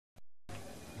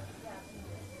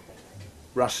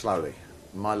Rush Slowly,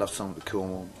 my love song to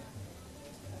Cornwall,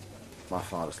 my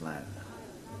father's land.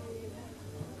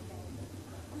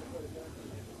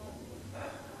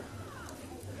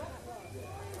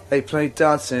 They play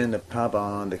darts in the pub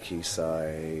on the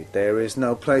quayside. There is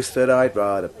no place that I'd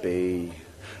rather be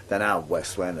than out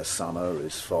west when the summer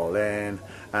is falling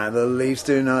and the leaves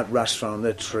do not rush from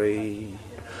the tree.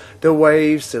 The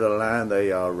waves to the land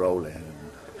they are rolling,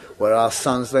 where our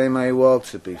sons they may walk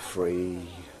to be free,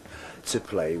 to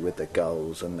play with the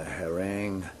gulls and the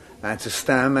herring, and to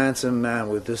stand man to man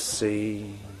with the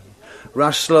sea.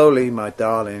 Rush slowly, my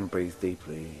darling, breathe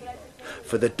deeply,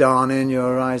 for the dawn in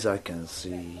your eyes I can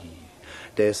see.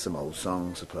 There's some old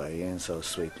songs are playing so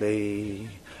sweetly,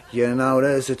 you know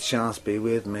there's a chance be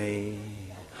with me.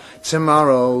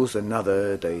 Tomorrow's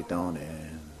another day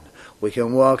dawning, we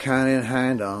can walk hand in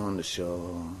hand on the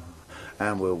shore,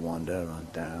 and we'll wander on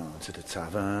down to the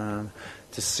tavern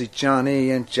to see Johnny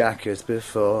and Jack as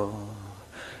before.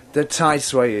 The tide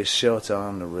sway is short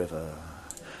on the river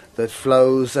that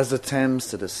flows as the Thames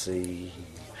to the sea.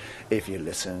 If you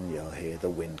listen, you'll hear the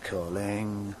wind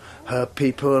calling her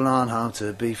people on home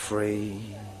to be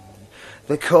free.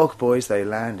 The Cork boys, they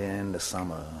land in the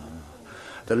summer.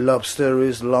 The lobster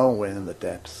is low in the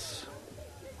depths.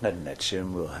 The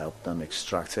Netchin will help them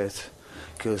extract it,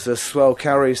 'cause the swell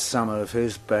carries some of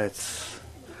his bets.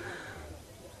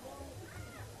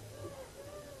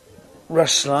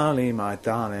 Rush slowly, my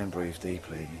darling, breathe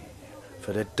deeply,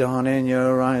 for the dawn in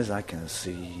your eyes I can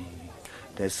see.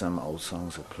 There's some old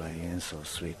songs are playing so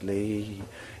sweetly,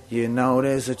 you know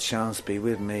there's a chance be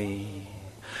with me.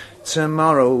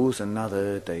 Tomorrow's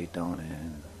another day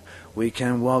dawning, we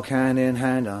can walk hand in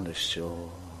hand on the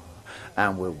shore,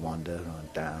 and we'll wander on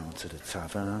down to the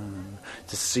tavern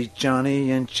to see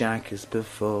Johnny and Jack as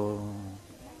before.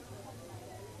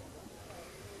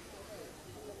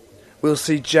 We'll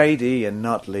see JD and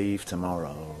not leave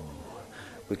tomorrow.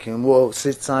 We can walk,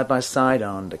 sit side by side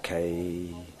on the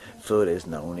quay, for there's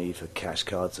no need for cash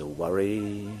cards or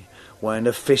worry when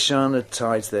the fish on the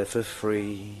tide's there for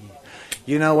free.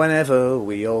 You know, whenever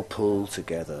we all pull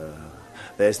together,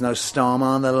 there's no storm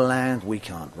on the land we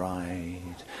can't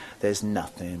ride. There's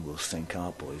nothing will sink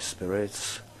our boys'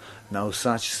 spirits, no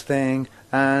such thing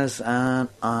as an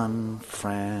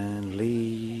unfriendly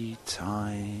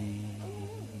tide.